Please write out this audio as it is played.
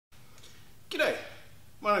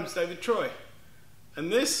name's David Troy,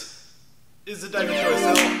 and this is the David Troy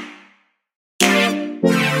Salon.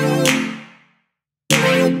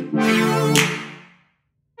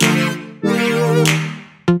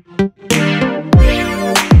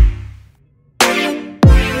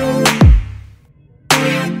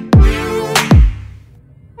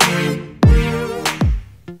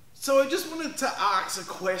 So I just wanted to ask a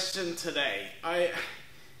question today. I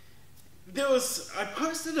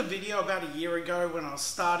posted a video about a year ago when I was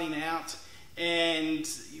starting out, and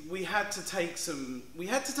we had to take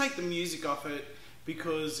the music off it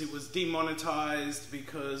because it was demonetized,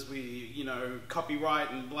 because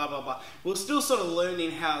copyright and blah blah blah. We're still sort of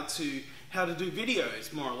learning how to do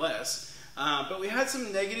videos, more or less. But we had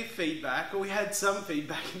some negative feedback, or we had some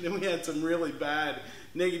feedback, and then we had some really bad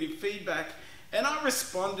negative feedback, and I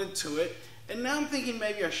responded to it. And now I'm thinking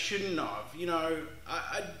maybe I shouldn't have.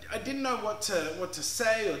 I didn't know what to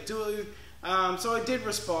say or do, so I did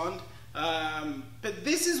respond. But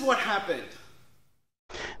this is what happened.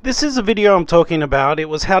 This is a video I'm talking about. It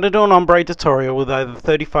was how to do an ombre tutorial with over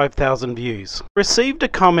 35,000 views. Received a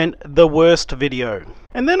comment, the worst video.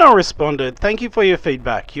 And then I responded, thank you for your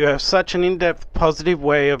feedback. You have such an in-depth, positive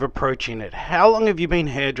way of approaching it. How long have you been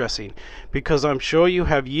hairdressing? Because I'm sure you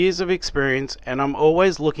have years of experience and I'm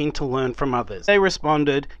always looking to learn from others. They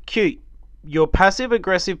responded, cute. Your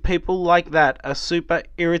passive-aggressive people like that are super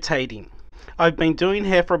irritating. I've been doing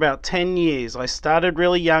hair for about 10 years. I started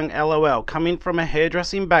really young, lol, coming from a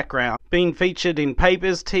hairdressing background, been featured in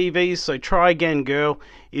papers, TVs, so try again, girl.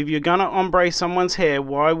 If you're gonna ombre someone's hair,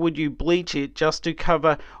 why would you bleach it just to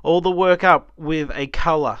cover all the work up with a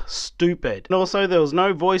color? Stupid. And also, there was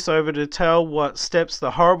no voiceover to tell what steps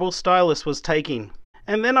the horrible stylist was taking.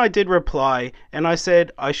 And then I did reply, and I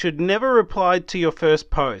said, I should never reply to your first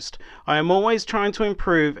post. I am always trying to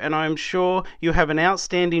improve, and I am sure you have an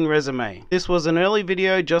outstanding resume. This was an early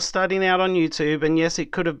video just starting out on YouTube, and yes,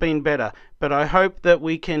 it could have been better, but I hope that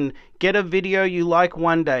we can get a video you like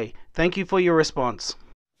one day. Thank you for your response.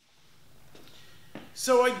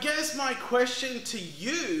 So I guess my question to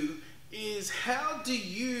you is, how do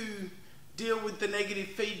you deal with the negative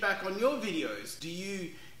feedback on your videos? Do you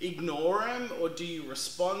ignore them, or do you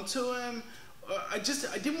respond to them? I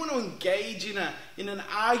didn't want to engage in an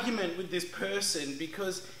argument with this person,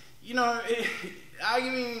 because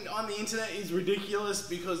arguing on the internet is ridiculous,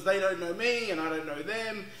 because they don't know me and I don't know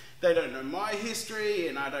them. They don't know my history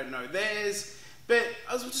and I don't know theirs. But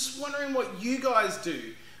I was just wondering what you guys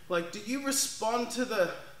do. Like, do you respond to the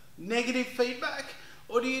negative feedback,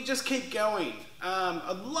 or do you just keep going?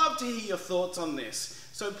 I'd love to hear your thoughts on this.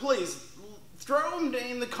 So please, throw them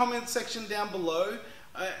in the comment section down below,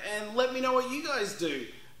 and let me know what you guys do.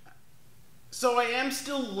 So I am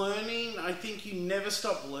still learning. I think you never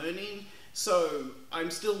stop learning. So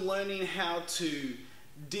I'm still learning how to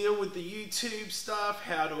deal with the YouTube stuff,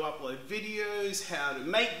 how to upload videos, how to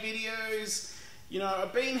make videos.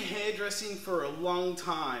 I've been hairdressing for a long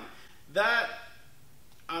time. That,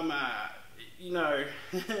 I'm blah,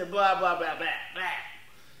 blah, blah, blah, blah.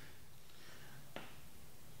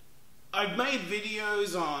 I've made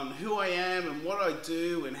videos on who I am and what I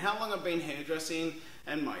do and how long I've been hairdressing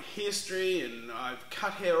and my history, and I've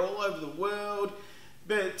cut hair all over the world.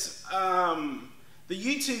 But the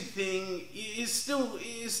YouTube thing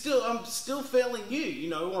I'm still fairly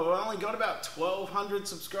new. I've only got about 1,200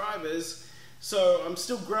 subscribers, so I'm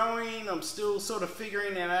still growing. I'm still sort of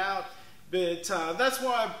figuring it out. But that's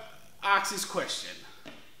why I asked this question.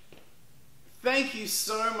 Thank you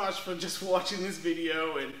so much for just watching this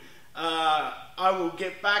video, and I will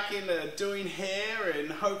get back into doing hair and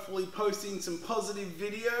hopefully posting some positive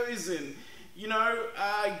videos, and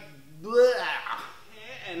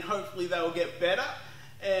and hopefully they will get better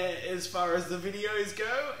as far as the videos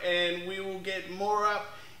go, and we will get more up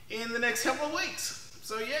in the next couple of weeks.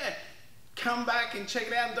 So yeah, come back and check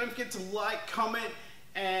it out, and don't forget to like, comment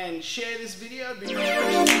and share this video. It'd be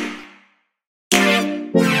really appreciated.